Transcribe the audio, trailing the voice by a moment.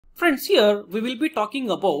Friends, here we will be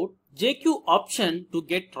talking about JQ option to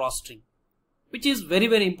get raw string, which is very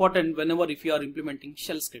important whenever if you are implementing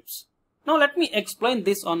shell scripts. Now let me explain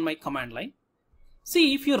this on my command line.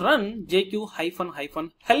 See, if you run JQ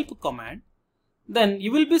 -help command, then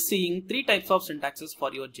you will be seeing three types of syntaxes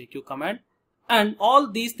for your JQ command, and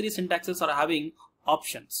all these three syntaxes are having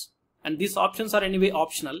options, and these options are anyway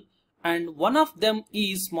optional, and one of them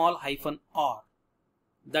is small -r.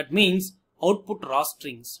 That means output raw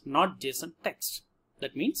strings, not JSON text.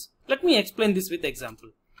 That means, let me explain this with example.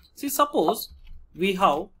 See, suppose we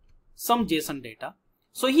have some JSON data.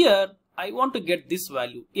 So here I want to get this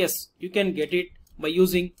value. Yes, you can get it by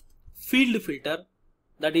using field filter,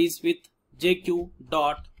 that is with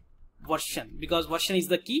JQ.version, because version is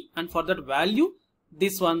the key, and for that value,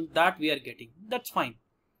 this one that we are getting, that's fine.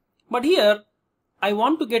 But here I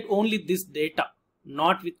want to get only this data,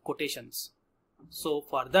 not with quotations. So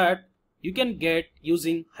for that, you can get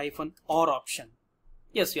using -or option.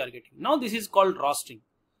 Yes, you are getting. Now this is called raw string.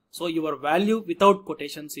 So your value without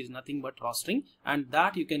quotations is nothing but raw string, and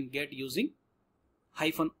that you can get using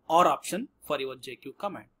 -or option for your JQ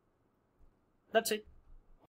command. That's it.